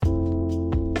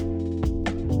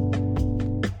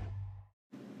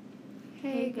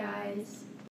guys!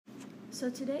 So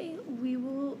today we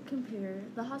will compare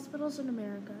the hospitals in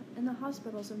America and the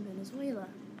hospitals in Venezuela.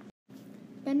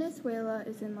 Venezuela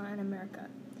is in Latin America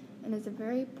and is a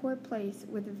very poor place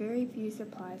with very few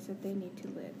supplies that they need to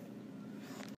live.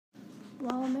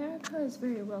 While America is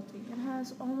very wealthy and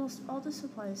has almost all the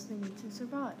supplies they need to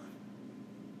survive.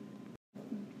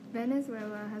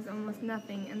 Venezuela has almost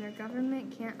nothing and their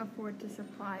government can't afford to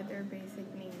supply their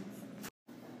basic needs.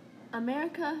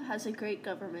 America has a great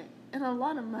government and a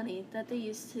lot of money that they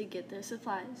use to get their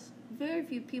supplies. Very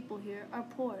few people here are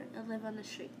poor and live on the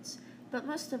streets, but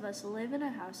most of us live in a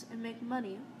house and make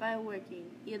money by working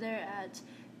either at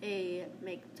a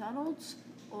McDonald's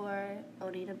or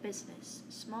owning a business.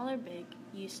 Small or big,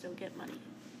 you still get money.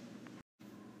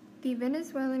 The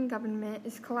Venezuelan government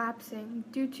is collapsing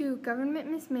due to government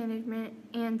mismanagement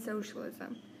and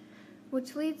socialism,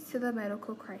 which leads to the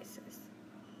medical crisis.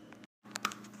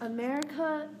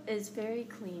 America is very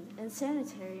clean and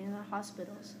sanitary in the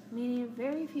hospitals, meaning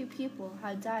very few people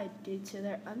have died due to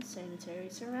their unsanitary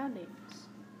surroundings.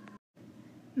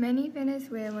 Many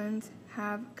Venezuelans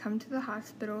have come to the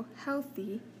hospital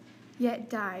healthy,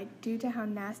 yet died due to how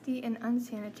nasty and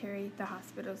unsanitary the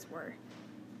hospitals were.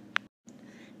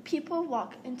 People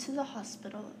walk into the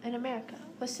hospital in America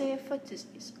with, say, a foot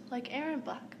disease, like Erin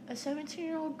Black, a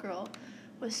 17-year-old girl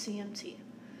with CMT,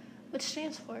 which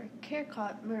stands for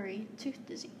Charcot-Marie tooth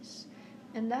disease,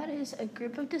 and that is a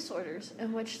group of disorders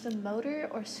in which the motor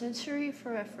or sensory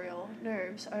peripheral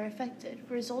nerves are affected,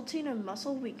 resulting in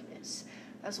muscle weakness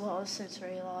as well as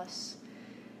sensory loss.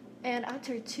 And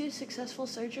after 2 successful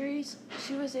surgeries,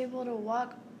 she was able to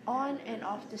walk on and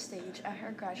off the stage at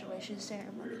her graduation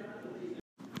ceremony.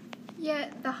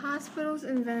 Yet, the hospitals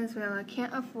in Venezuela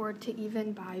can't afford to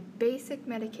even buy basic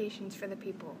medications for the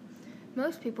people.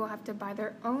 Most people have to buy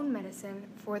their own medicine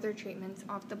for their treatments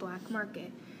off the black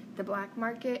market. The black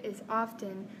market is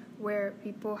often where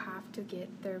people have to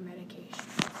get their medication.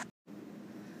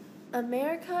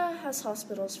 America has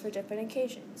hospitals for different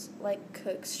occasions, like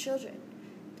Cook's Children,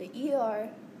 the ER,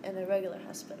 and the regular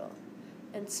hospital,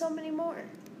 and so many more.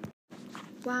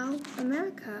 While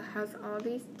America has all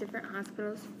these different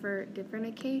hospitals for different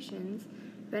occasions,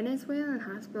 Venezuelan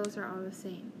hospitals are all the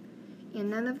same, and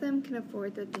none of them can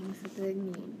afford the things that they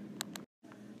need.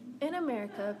 In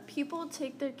America, people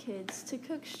take their kids to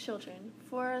Cook's Children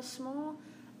for as small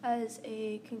as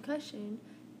a concussion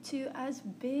to as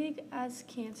big as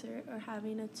cancer or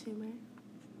having a tumor.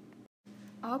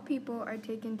 All people are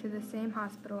taken to the same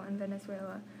hospital in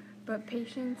Venezuela, but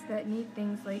patients that need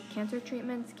things like cancer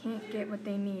treatments can't get what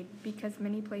they need because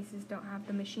many places don't have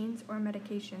the machines or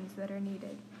medications that are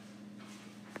needed.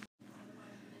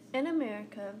 In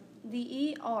America,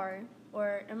 the ER,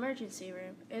 or emergency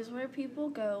room, is where people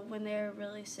go when they are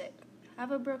really sick, have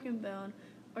a broken bone,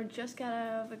 or just got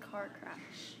out of a car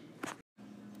crash.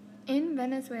 In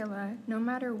Venezuela, no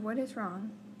matter what is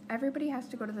wrong, everybody has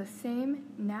to go to the same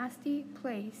nasty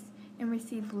place and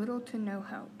receive little to no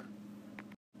help.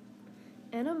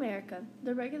 In America,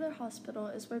 the regular hospital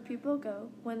is where people go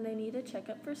when they need a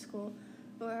checkup for school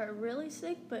or are really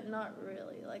sick but not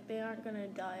really, like they aren't going to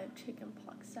die of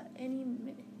chickenpox at any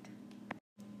minute.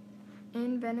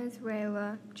 In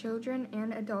Venezuela, children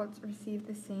and adults receive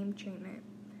the same treatment.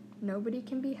 Nobody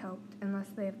can be helped unless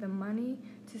they have the money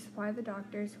to supply the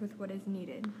doctors with what is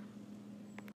needed.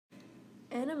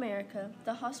 In America,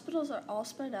 the hospitals are all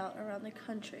spread out around the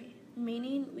country,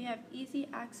 meaning we have easy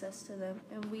access to them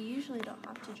and we usually don't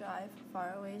have to drive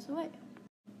far a ways away.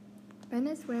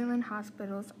 Venezuelan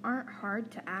hospitals aren't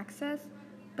hard to access,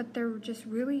 but there just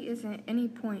really isn't any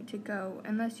point to go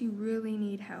unless you really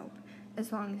need help,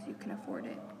 as long as you can afford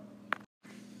it.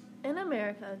 In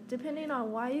America, depending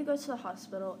on why you go to the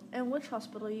hospital and which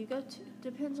hospital you go to,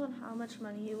 depends on how much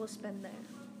money you will spend there.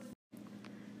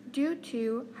 Due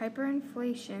to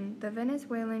hyperinflation, the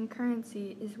Venezuelan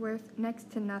currency is worth next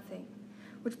to nothing,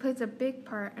 which plays a big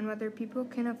part in whether people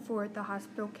can afford the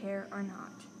hospital care or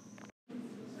not.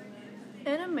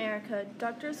 In America,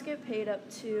 doctors get paid up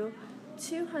to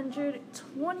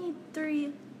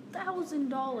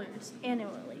 $223,000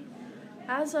 annually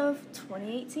as of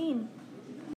 2018.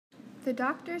 The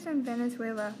doctors in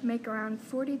Venezuela make around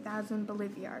 40,000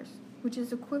 bolivars, which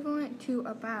is equivalent to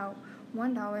about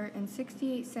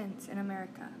 $1.68 in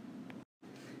America.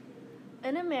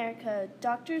 In America,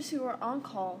 doctors who are on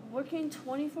call, working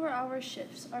 24-hour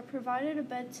shifts, are provided a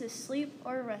bed to sleep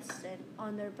or rest in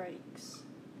on their breaks.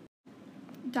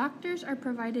 Doctors are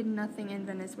provided nothing in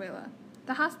Venezuela.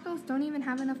 The hospitals don't even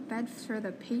have enough beds for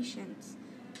the patients.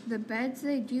 The beds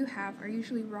they do have are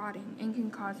usually rotting and can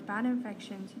cause bad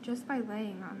infections just by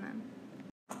laying on them.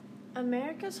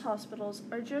 America's hospitals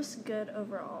are just good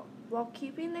overall, while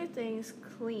keeping their things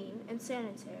clean and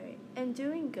sanitary, and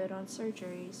doing good on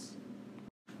surgeries.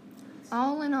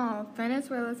 All in all,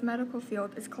 Venezuela's medical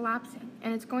field is collapsing,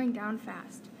 and it's going down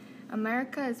fast.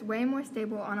 America is way more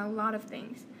stable on a lot of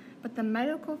things, but the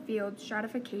medical field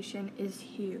stratification is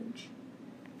huge.